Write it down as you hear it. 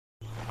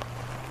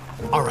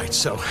All right,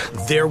 so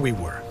there we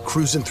were,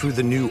 cruising through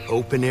the new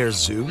open-air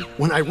zoo,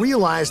 when I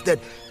realized that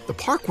the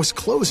park was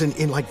closing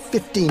in like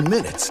 15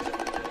 minutes.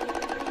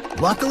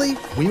 Luckily,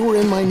 we were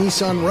in my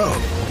Nissan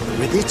Rogue.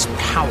 With its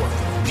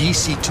powerful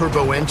VC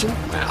turbo engine,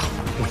 well,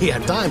 we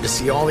had time to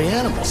see all the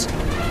animals.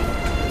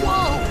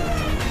 Whoa!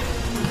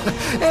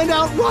 And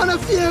outrun a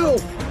few!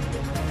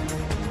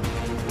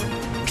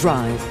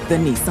 Drive the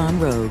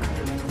Nissan Rogue.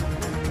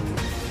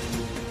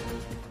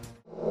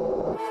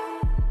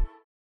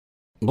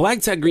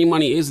 Black Tech Green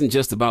Money isn't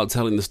just about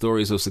telling the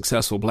stories of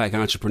successful Black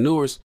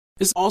entrepreneurs.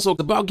 It's also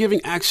about giving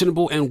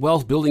actionable and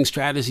wealth-building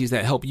strategies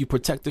that help you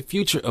protect the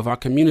future of our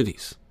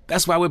communities.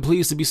 That's why we're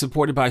pleased to be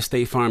supported by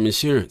State Farm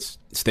Insurance.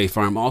 State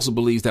Farm also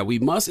believes that we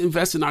must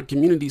invest in our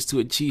communities to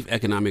achieve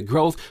economic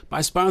growth by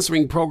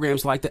sponsoring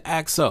programs like the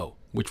ACT-SO,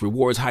 which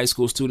rewards high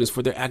school students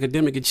for their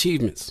academic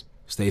achievements.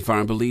 State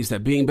Farm believes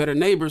that being better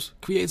neighbors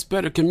creates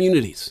better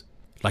communities.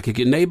 Like a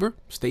good neighbor,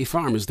 State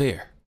Farm is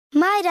there.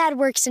 My dad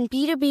works in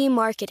B2B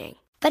marketing,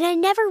 but I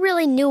never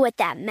really knew what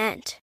that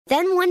meant.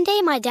 Then one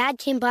day my dad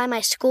came by my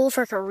school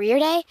for career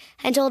day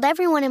and told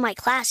everyone in my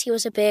class he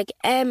was a big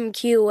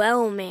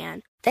MQL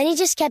man. Then he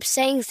just kept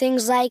saying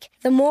things like,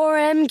 the more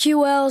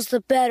MQLs, the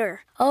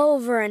better,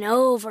 over and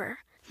over.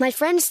 My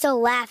friends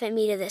still laugh at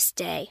me to this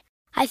day.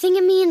 I think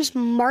it means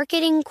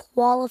marketing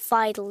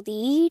qualified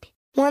lead.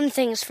 One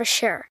thing's for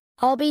sure,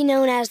 I'll be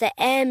known as the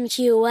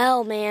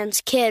MQL man's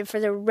kid for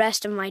the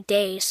rest of my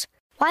days.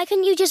 Why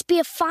couldn't you just be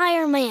a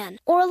fireman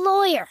or a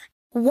lawyer?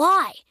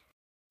 Why?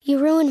 You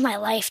ruined my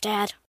life,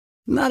 Dad.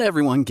 Not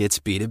everyone gets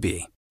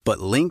B2B, but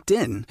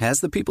LinkedIn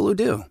has the people who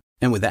do.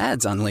 And with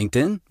ads on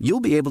LinkedIn,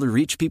 you'll be able to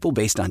reach people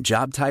based on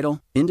job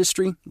title,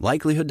 industry,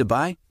 likelihood to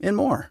buy, and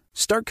more.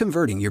 Start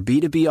converting your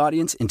B2B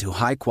audience into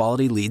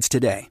high-quality leads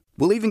today.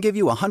 We'll even give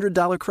you a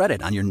 $100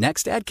 credit on your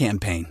next ad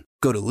campaign.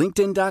 Go to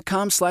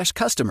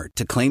linkedin.com/customer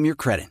to claim your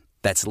credit.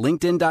 That's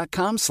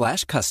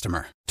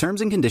linkedin.com/customer.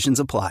 Terms and conditions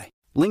apply.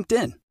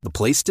 LinkedIn, the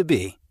place to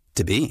be,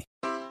 to be.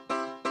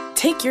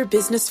 Take your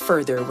business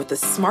further with the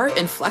smart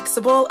and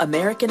flexible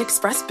American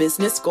Express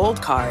Business Gold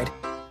Card.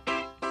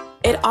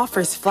 It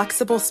offers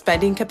flexible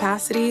spending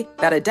capacity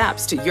that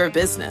adapts to your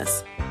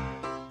business.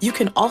 You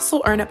can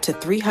also earn up to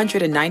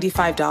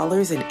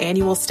 $395 in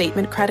annual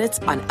statement credits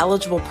on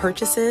eligible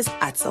purchases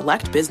at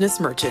select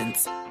business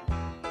merchants.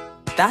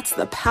 That's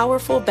the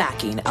powerful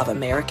backing of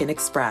American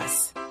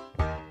Express.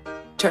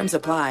 Terms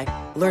apply.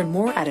 Learn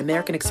more at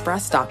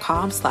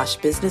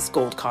americanexpress.com/business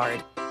gold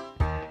card.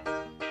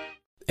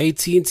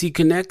 AT&T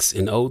connects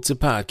an ode to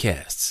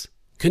podcasts.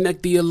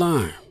 Connect the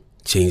alarm.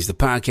 Change the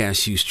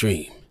podcast you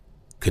stream.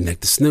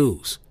 Connect the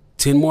snooze.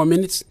 10 more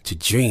minutes to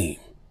dream.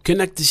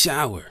 Connect the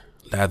shower.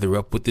 Lather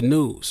up with the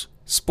news,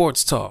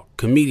 sports talk,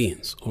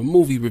 comedians, or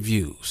movie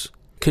reviews.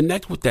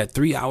 Connect with that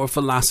 3-hour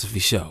philosophy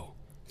show.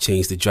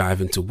 Change the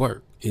drive into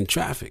work in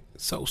traffic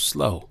so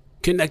slow.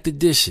 Connect the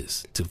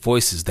dishes to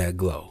voices that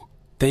glow.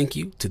 Thank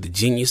you to the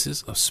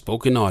geniuses of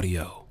spoken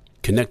audio.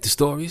 Connect the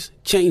stories,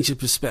 change your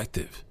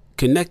perspective.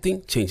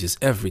 Connecting changes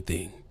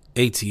everything.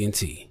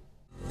 AT&T.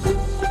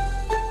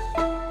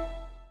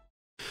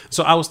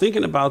 So I was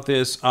thinking about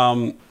this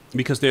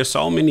because there's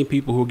so many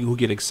people who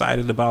get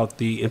excited about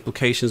the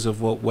implications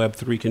of what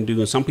Web3 can do.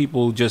 And some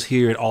people just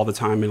hear it all the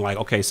time and like,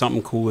 okay,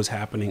 something cool is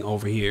happening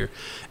over here.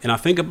 And I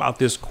think about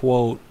this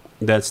quote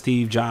that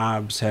Steve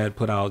Jobs had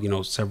put out,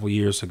 several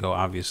years ago,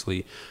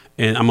 obviously.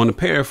 And I'm going to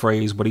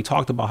paraphrase, but he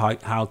talked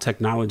about how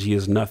technology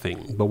is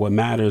nothing. But what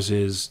matters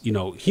is,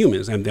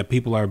 humans, and that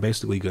people are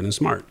basically good and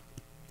smart.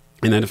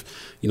 And that if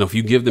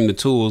you give them the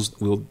tools,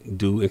 we'll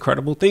do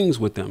incredible things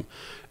with them.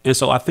 And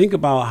so I think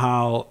about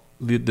how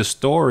the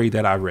story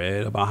that I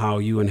read about how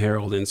you and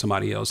Harold and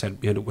somebody else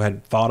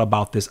had thought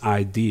about this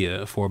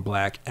idea for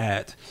Black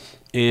At.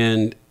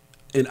 And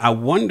I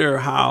wonder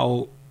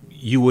how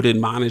you would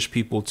admonish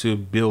people to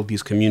build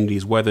these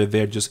communities, whether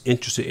they're just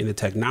interested in the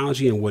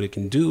technology and what it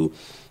can do,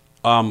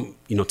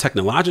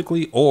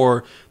 technologically,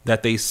 or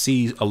that they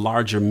see a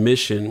larger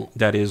mission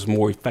that is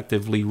more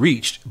effectively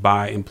reached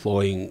by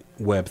employing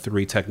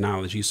Web3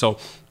 technology. So,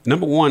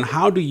 number one,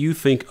 how do you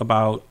think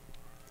about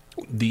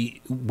the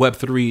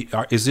Web3?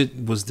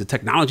 Was the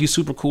technology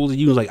super cool to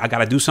you? Like, I got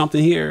to do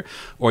something here?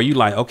 Or are you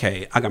like,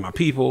 okay, I got my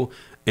people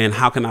and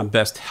how can I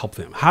best help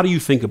them? How do you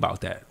think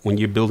about that when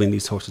you're building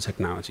these sorts of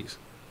technologies?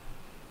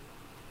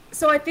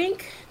 So I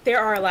think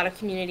there are a lot of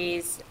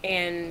communities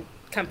and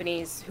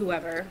companies,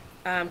 whoever,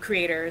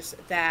 creators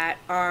that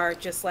are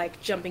just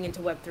like jumping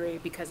into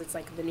Web3 because it's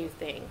like the new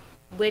thing,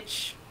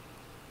 which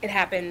it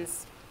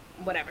happens,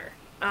 whatever.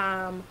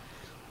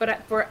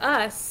 But for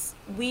us,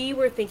 we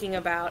were thinking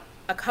about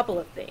a couple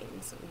of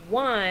things.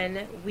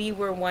 One, we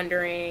were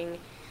wondering,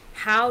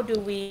 how do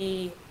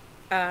we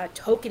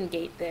token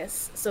gate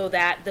this so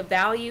that the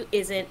value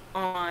isn't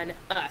on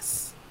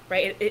us,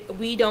 right?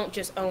 We don't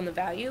just own the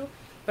value,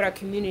 but our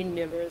community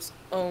members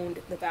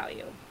owned the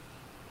value.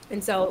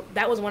 And so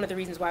that was one of the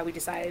reasons why we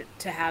decided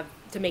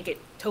to make it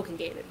token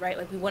gated, right?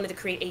 Like we wanted to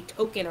create a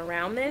token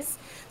around this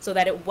so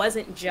that it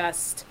wasn't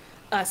just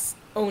us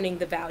owning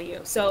the value.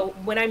 So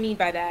what I mean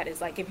by that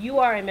is like if you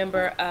are a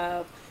member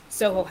of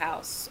Soho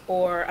House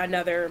or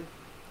another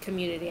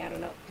community, I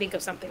don't know, think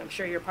of something, I'm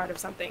sure you're part of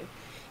something,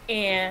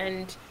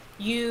 and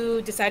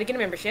you decide to get a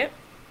membership.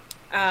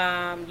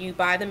 You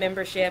buy the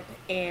membership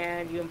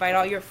and you invite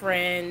all your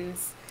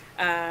friends.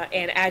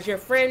 And as your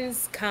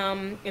friends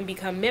come and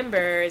become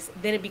members,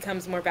 then it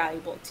becomes more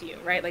valuable to you,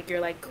 right? Like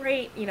you're like,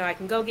 great, you know, I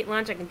can go get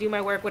lunch, I can do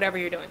my work, whatever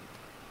you're doing.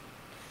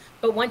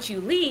 But once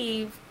you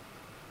leave,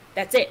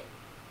 that's it.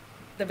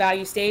 The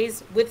value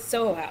stays with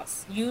Soho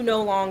House. You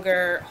no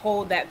longer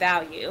hold that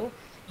value.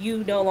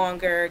 You no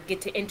longer get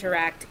to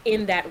interact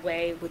in that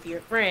way with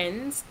your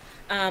friends.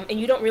 And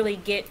you don't really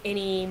get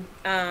any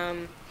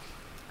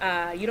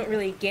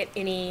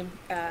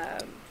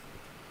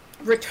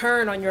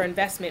return on your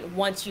investment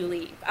once you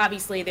leave.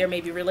 Obviously, there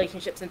may be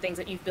relationships and things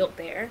that you've built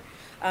there.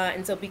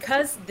 And so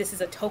because this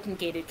is a token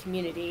gated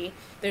community,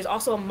 there's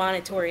also a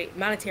monetary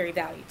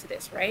value to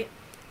this, right?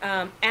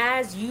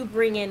 As you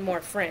bring in more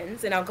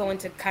friends, and I'll go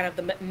into kind of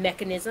the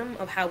mechanism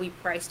of how we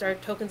priced our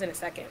tokens in a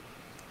second,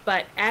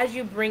 but as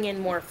you bring in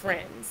more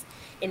friends,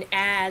 and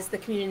as the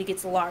community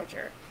gets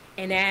larger,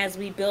 and as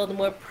we build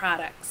more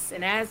products,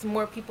 and as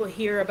more people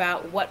hear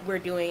about what we're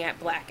doing at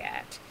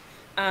Blackat,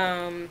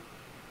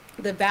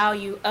 the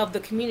value of the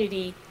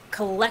community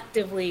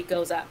collectively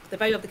goes up. The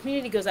value of the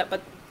community goes up,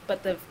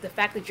 but the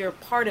fact that you're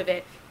part of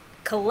it,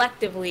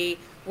 collectively,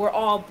 we're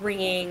all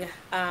raising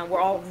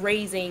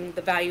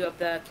the value of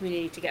the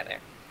community together.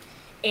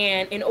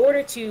 And in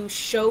order to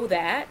show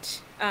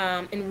that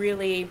and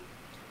really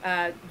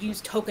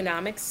use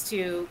tokenomics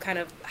to kind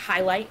of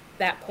highlight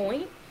that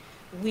point,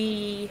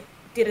 we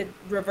did a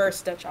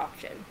reverse Dutch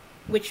auction,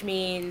 which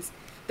means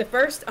the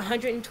first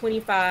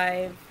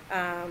 125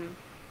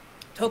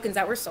 tokens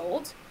that were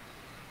sold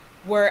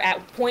were at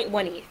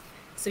 0.1 ETH.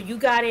 So you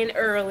got in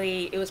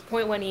early, it was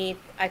 0.1 ETH.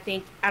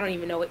 I don't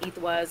even know what ETH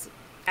was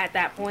at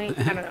that point.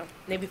 I don't know,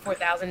 maybe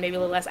 4,000, maybe a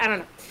little less. I don't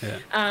know.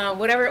 Yeah.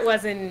 Whatever it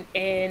was in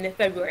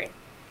February.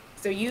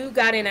 So you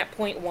got in at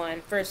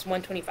 0.1, first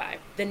 125.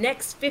 The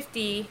next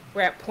 50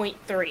 were at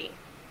 0.3.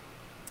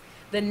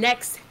 The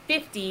next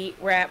 50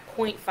 were at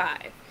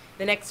 0.5.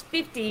 The next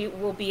 50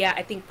 will be at,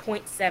 I think,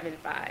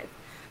 0.75.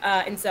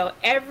 And so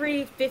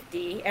every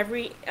 50,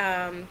 every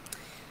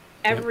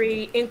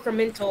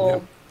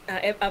incremental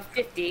of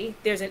 50,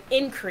 there's an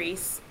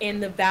increase in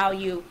the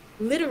value,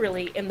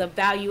 literally in the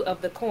value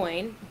of the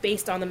coin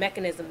based on the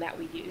mechanism that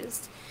we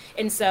used.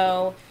 And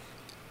so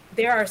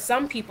there are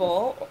some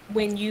people,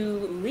 when you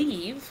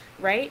leave,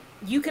 right,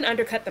 you can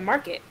undercut the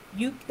market.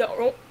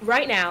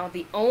 Right now,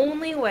 the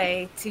only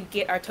way to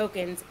get our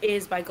tokens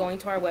is by going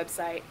to our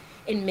website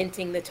and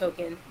minting the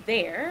token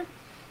there.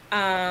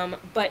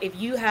 But if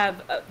you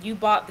have you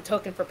bought the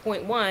token for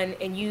 0.1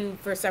 and you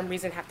for some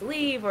reason have to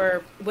leave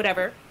or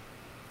whatever,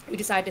 you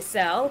decide to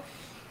sell,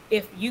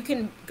 if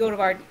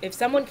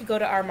someone could go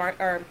to our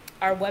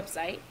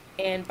website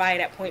and buy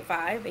it at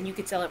 0.5 and you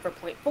could sell it for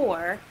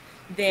 0.4,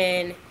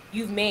 then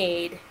you've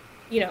made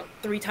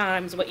 3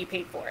 times what you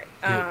paid for it.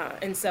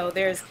 And so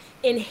there's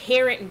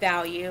inherent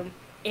value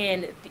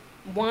in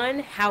one,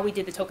 how we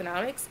did the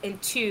tokenomics,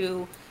 and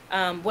two,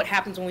 what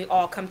happens when we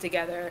all come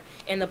together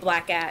and the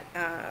Blackat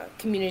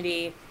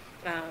community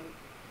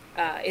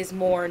is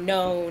more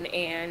known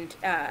and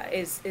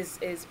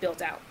is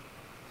built out.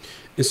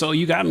 And so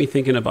you got me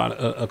thinking about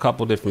a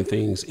couple different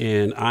things.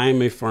 And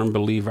I'm a firm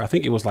believer, I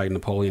think it was like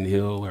Napoleon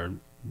Hill or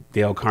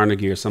Dale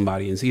Carnegie or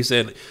somebody. And he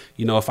said,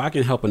 if I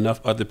can help enough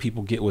other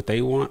people get what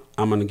they want,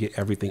 I'm going to get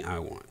everything I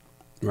want.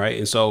 Right.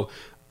 And so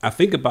I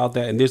think about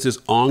that, and there's this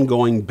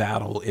ongoing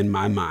battle in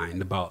my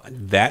mind about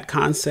that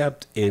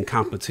concept and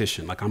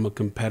competition. Like, I'm a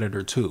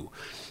competitor too.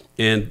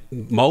 And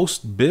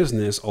most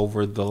business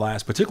over the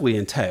last, particularly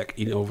in tech,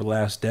 over the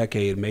last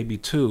decade, maybe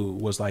 2,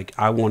 was like,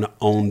 I want to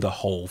own the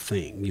whole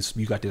thing.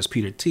 You got this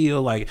Peter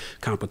Thiel, like,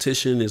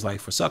 competition is like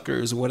for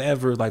suckers or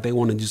whatever. Like, they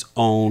want to just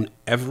own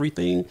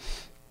everything.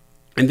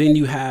 And then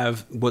you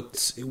have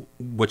what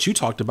you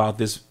talked about,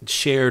 this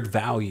shared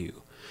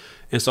value.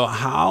 And so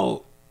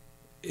how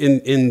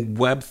in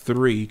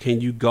Web3,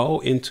 can you go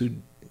into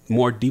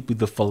more deeply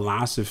the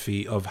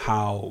philosophy of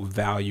how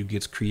value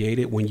gets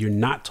created when you're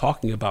not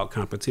talking about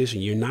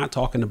competition? You're not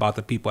talking about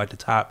the people at the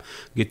top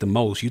get the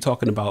most. You're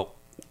talking about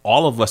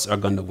all of us are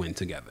going to win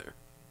together.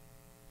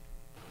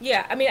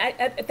 Yeah, I mean,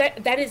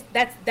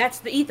 that's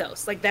the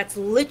ethos. Like, that's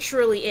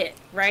literally it,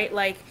 right?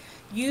 Like,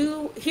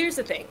 here's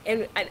the thing,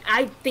 and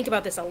I think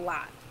about this a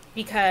lot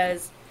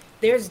because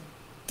there's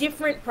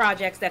different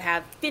projects that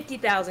have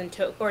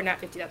 50,000 or not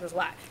 50,000, that's a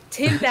lot,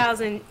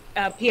 10,000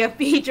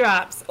 PFP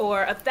drops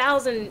or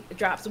 1,000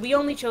 drops. We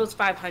only chose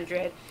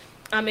 500.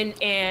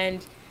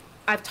 And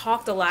I've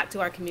talked a lot to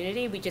our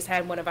community. We just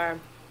had one of our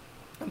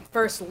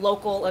first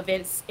local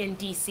events in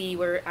DC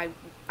where I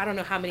don't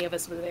know how many of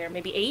us were there,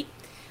 maybe 8.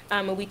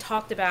 And we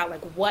talked about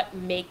like what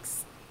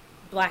makes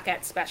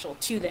Blackat special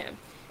to them.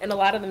 And a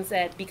lot of them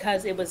said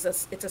because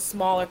it's a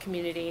smaller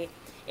community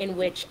in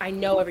which I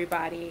know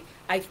everybody.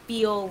 I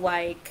feel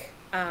like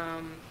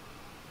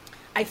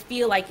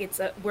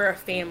we're a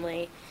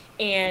family,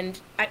 and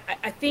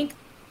I think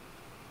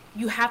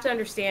you have to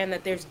understand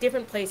that there's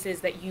different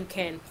places that you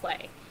can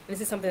play. And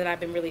this is something that I've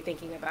been really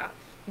thinking about,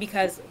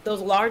 because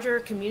those larger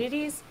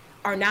communities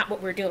are not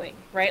what we're doing,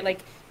 right? Like,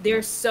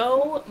 there's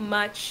so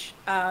much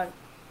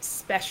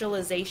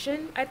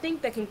specialization, I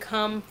think, that can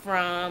come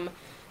from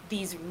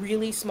these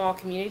really small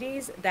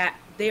communities that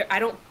the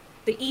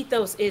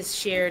ethos is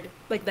shared.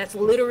 Like, that's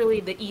literally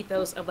the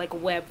ethos of like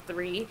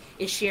Web3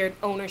 is shared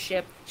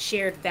ownership,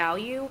 shared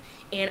value.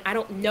 And I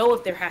don't know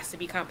if there has to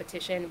be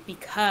competition,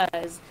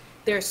 because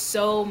there's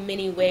so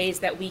many ways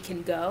that we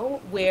can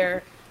go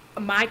where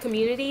my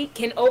community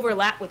can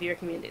overlap with your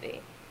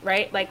community,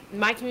 right? Like,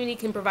 my community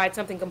can provide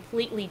something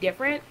completely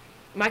different.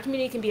 My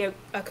community can be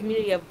a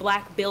community of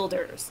Black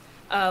builders,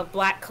 of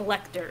Black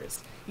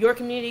collectors. Your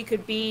community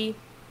could be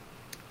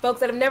folks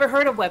that have never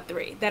heard of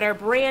Web3, that are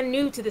brand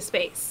new to the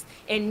space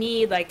and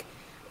need, like,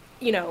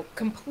 you know,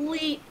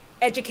 complete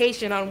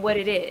education on what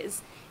it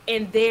is.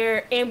 And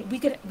we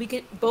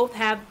could both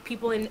have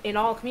people in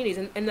all communities.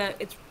 And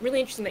it's really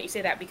interesting that you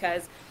say that,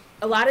 because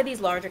a lot of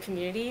these larger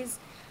communities,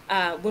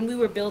 when we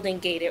were building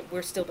Gated,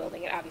 we're still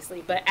building it,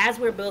 obviously, but as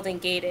we're building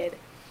Gated,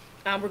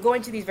 we're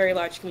going to these very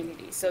large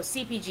communities. So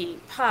CPG,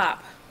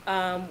 Pop,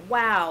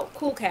 WoW,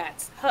 Cool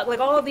Cats, like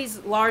all of these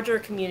larger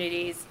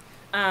communities,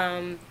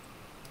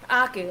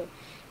 Aku.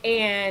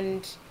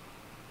 And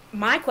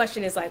my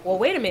question is like, well,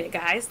 wait a minute,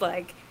 guys,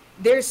 like,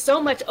 there's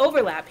so much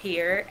overlap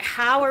here.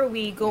 How are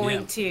we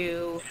going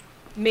to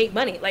make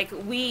money? Like,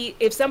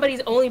 if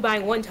somebody's only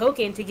buying one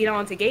token to get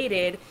onto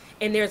Gated,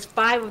 and there's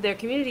 5 of their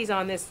communities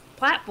on this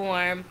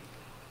platform,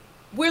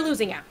 we're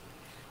losing out.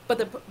 But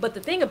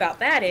the thing about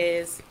that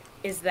is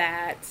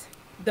that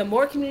the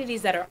more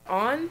communities that are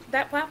on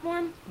that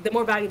platform, the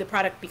more value the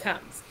product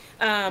becomes.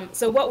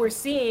 So what we're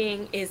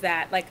seeing is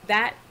that, like,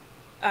 that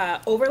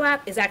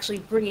overlap is actually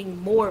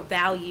bringing more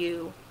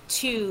value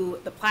to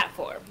the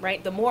platform,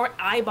 right? The more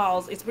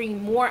eyeballs, it's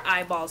bringing more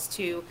eyeballs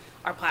to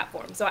our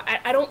platform. So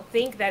I don't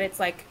think that it's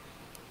like,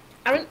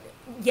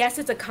 yes,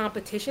 it's a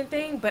competition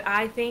thing, but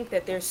I think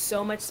that there's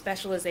so much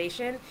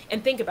specialization.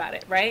 And think about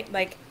it, right?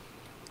 Like,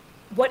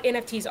 what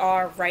NFTs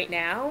are right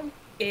now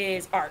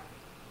is art,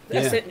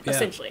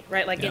 essentially,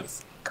 right? Like,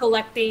 it's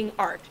collecting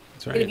art.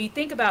 That's right. And if you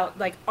think about,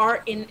 like,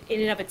 art in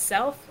and of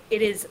itself,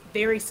 it is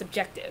very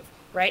subjective,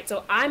 right?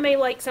 So I may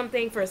like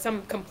something for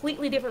some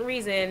completely different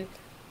reason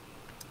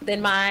than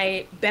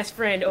my best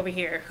friend over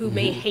here who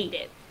may hate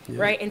it,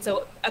 right? And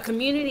so a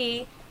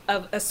community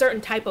of a certain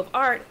type of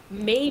art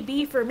may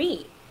be for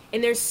me.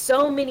 And there's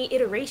so many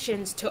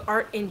iterations to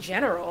art in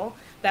general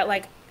that,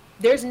 like,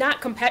 there's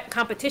not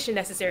competition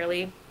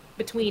necessarily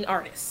between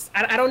artists.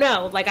 I don't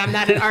know, like, I'm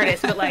not an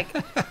artist, but like,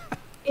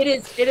 it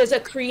is a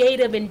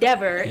creative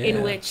endeavor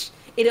in which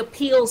it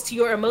appeals to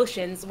your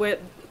emotions. Where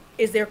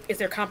is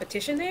there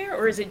competition there,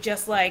 or is it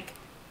just like,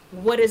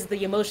 what is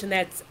the emotion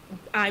that's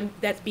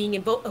being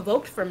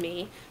evoked from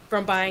me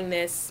from buying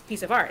this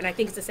piece of art? And I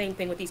think it's the same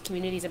thing with these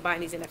communities and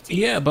buying these NFTs.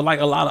 Yeah, but like,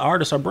 a lot of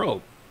artists are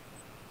broke.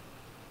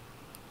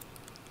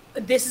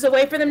 This is a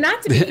way for them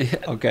not to be.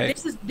 Okay.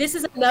 This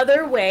is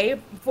another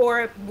way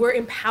we're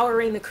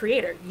empowering the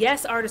creator.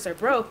 Yes, artists are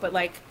broke, but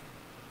like,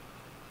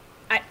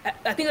 I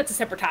think that's a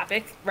separate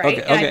topic, right?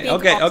 Okay.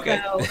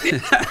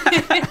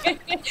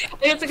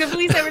 It's a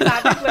completely separate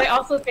topic, but I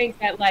also think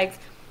that, like,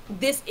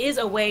 this is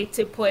a way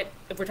to put,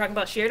 if we're talking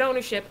about shared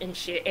ownership and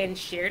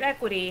shared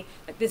equity,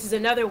 like, this is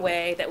another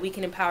way that we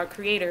can empower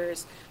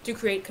creators to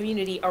create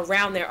community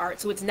around their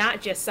art. So it's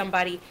not just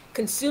somebody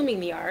consuming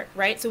the art,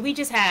 right? So we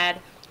just had,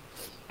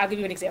 I'll give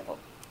you an example.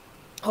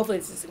 Hopefully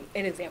this is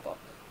an example.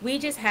 We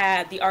just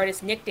had the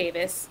artist Nick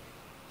Davis.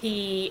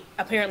 He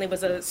apparently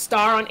was a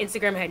star on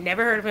Instagram. I had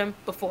never heard of him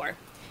before.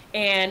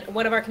 And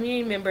one of our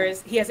community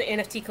members, he has an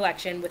NFT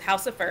collection with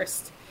House of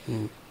First.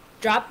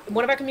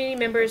 One of our community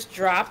members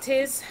dropped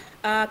his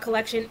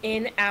collection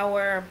in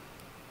our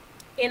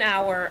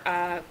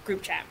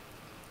group chat.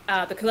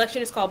 The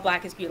collection is called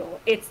Black is Beautiful.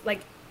 It's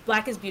like,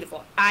 Black is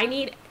Beautiful.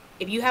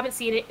 If you haven't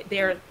seen it,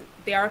 there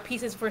are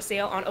pieces for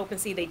sale on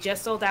OpenSea. They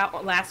just sold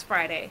out last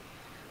Friday.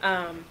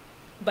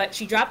 But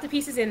she dropped the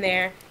pieces in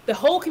there. The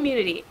whole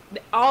community,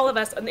 all of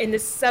us in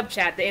this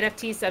sub-chat, the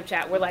NFT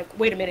sub-chat, we're like,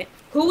 wait a minute,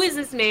 who is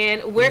this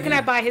man? Where can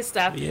I buy his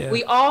stuff? Yeah.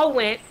 We all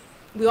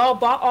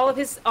bought all of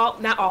his,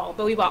 not all,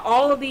 but we bought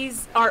all of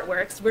these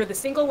artworks. We're the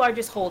single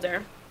largest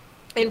holder.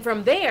 And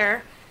from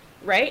there,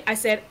 right, I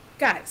said,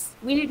 guys,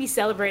 we need to be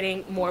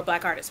celebrating more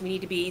Black artists. We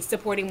need to be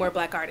supporting more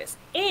Black artists.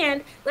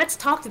 And let's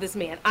talk to this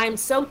man. I'm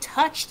so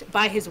touched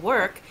by his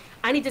work.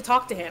 I need to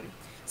talk to him.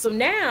 So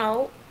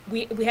now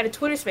we had a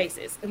Twitter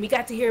Spaces, and we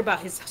got to hear about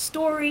his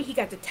story. He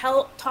got to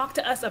talk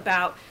to us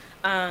about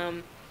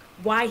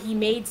why he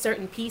made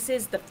certain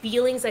pieces, the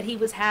feelings that he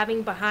was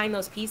having behind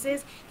those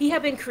pieces. He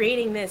had been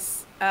creating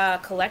this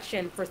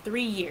collection for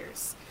 3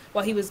 years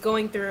while he was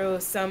going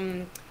through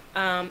some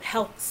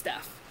health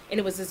stuff, and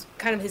it was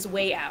kind of his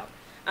way out.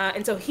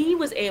 And so he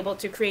was able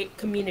to create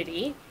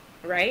community,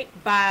 right,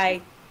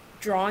 by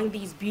drawing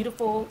these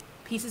beautiful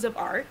pieces of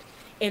art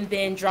and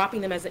then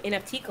dropping them as an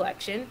NFT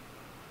collection.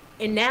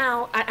 And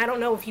now, I don't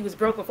know if he was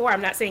broke before.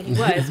 I'm not saying he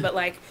was, but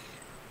like,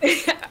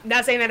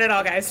 Not saying that at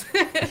all, guys.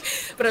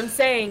 But I'm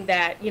saying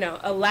that,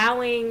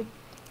 allowing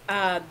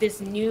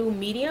this new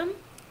medium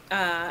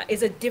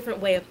is a different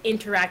way of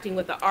interacting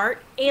with the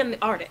art and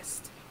the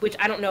artist, which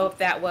I don't know if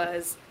there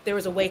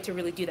was a way to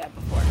really do that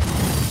before.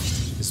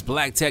 It's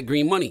Black Tech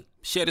Green Money.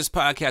 Share this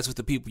podcast with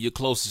the people you're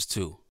closest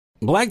to.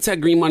 Black Tech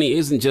Green Money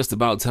isn't just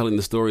about telling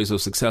the stories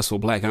of successful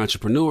Black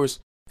entrepreneurs.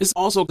 It's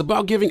also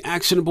about giving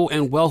actionable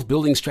and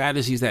wealth-building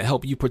strategies that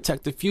help you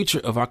protect the future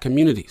of our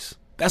communities.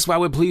 That's why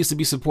we're pleased to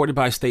be supported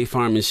by State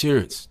Farm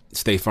Insurance.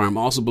 State Farm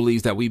also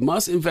believes that we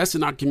must invest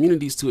in our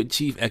communities to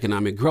achieve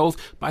economic growth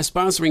by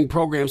sponsoring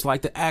programs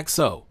like the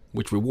ACT-SO,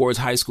 which rewards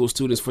high school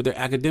students for their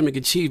academic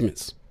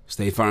achievements.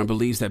 State Farm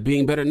believes that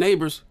being better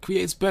neighbors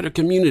creates better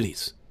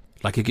communities.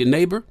 Like a good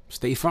neighbor,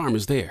 State Farm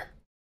is there.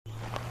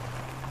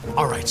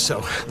 All right,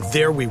 so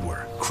there we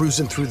were,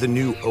 cruising through the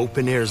new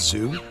open-air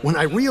zoo, when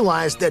I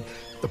realized that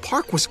the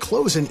park was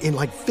closing in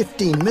like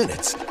 15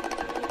 minutes.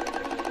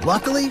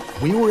 Luckily,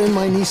 we were in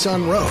my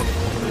Nissan Rogue.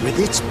 With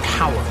its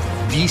powerful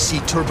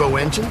VC turbo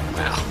engine,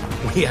 well,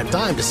 we had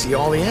time to see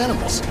all the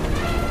animals.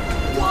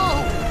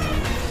 Whoa!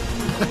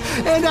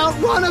 And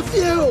outrun a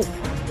few!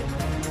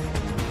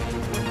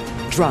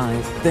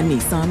 Drive the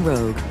Nissan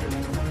Rogue.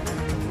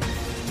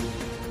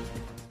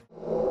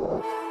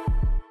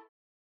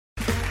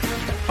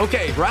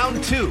 Okay,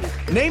 round two.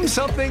 Name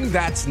something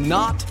that's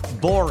not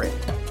boring.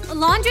 A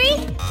laundry?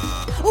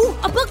 Ooh,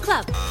 a book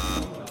club.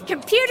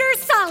 Computer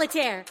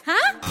solitaire,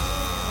 huh?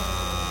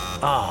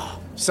 Ah,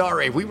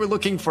 sorry, we were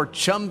looking for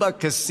Chumba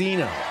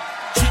Casino.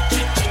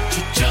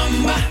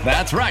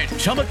 That's right,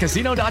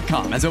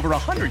 ChumbaCasino.com has over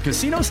 100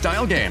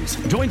 casino-style games.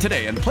 Join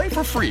today and play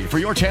for free for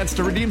your chance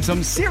to redeem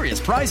some serious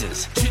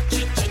prizes.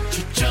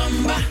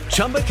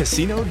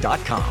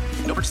 ChumbaCasino.com.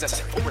 No purchase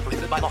necessary. Void where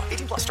prohibited by law.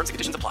 18+ terms and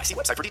conditions apply. See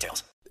website for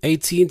details.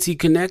 AT&T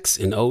connects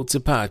an ode to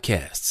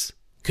podcasts.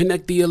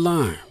 Connect the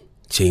alarm.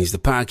 Change the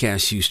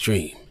podcast you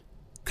stream.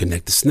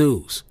 Connect the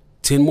snooze.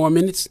 10 more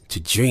minutes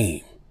to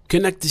dream.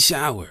 Connect the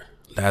shower.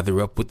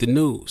 Lather up with the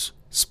news,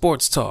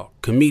 sports talk,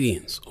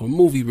 comedians, or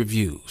movie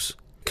reviews.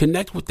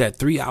 Connect with that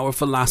 3-hour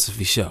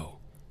philosophy show.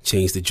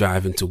 Change the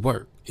drive into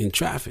work in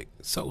traffic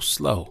so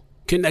slow.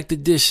 Connect the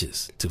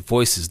dishes to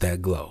voices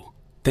that glow.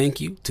 Thank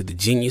you to the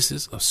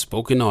geniuses of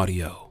spoken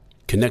audio.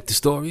 Connect the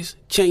stories,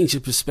 change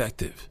your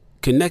perspective.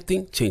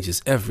 Connecting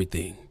changes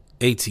everything.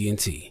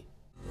 AT&T.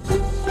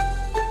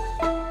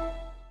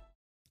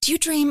 Do you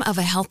dream of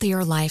a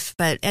healthier life,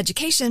 but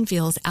education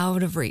feels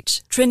out of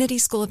reach? Trinity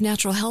School of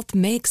Natural Health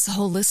makes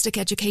holistic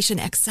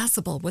education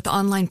accessible with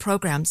online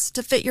programs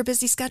to fit your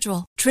busy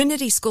schedule.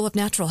 Trinity School of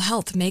Natural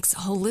Health makes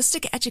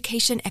holistic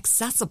education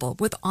accessible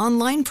with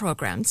online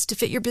programs to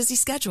fit your busy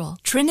schedule.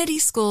 Trinity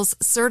School's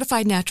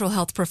Certified Natural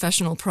Health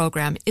Professional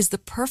Program is the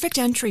perfect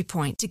entry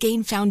point to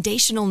gain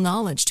foundational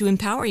knowledge to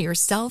empower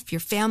yourself, your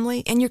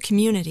family, and your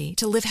community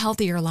to live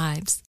healthier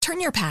lives.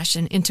 Turn your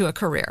passion into a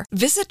career.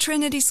 Visit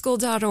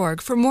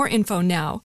trinityschool.org for more info now.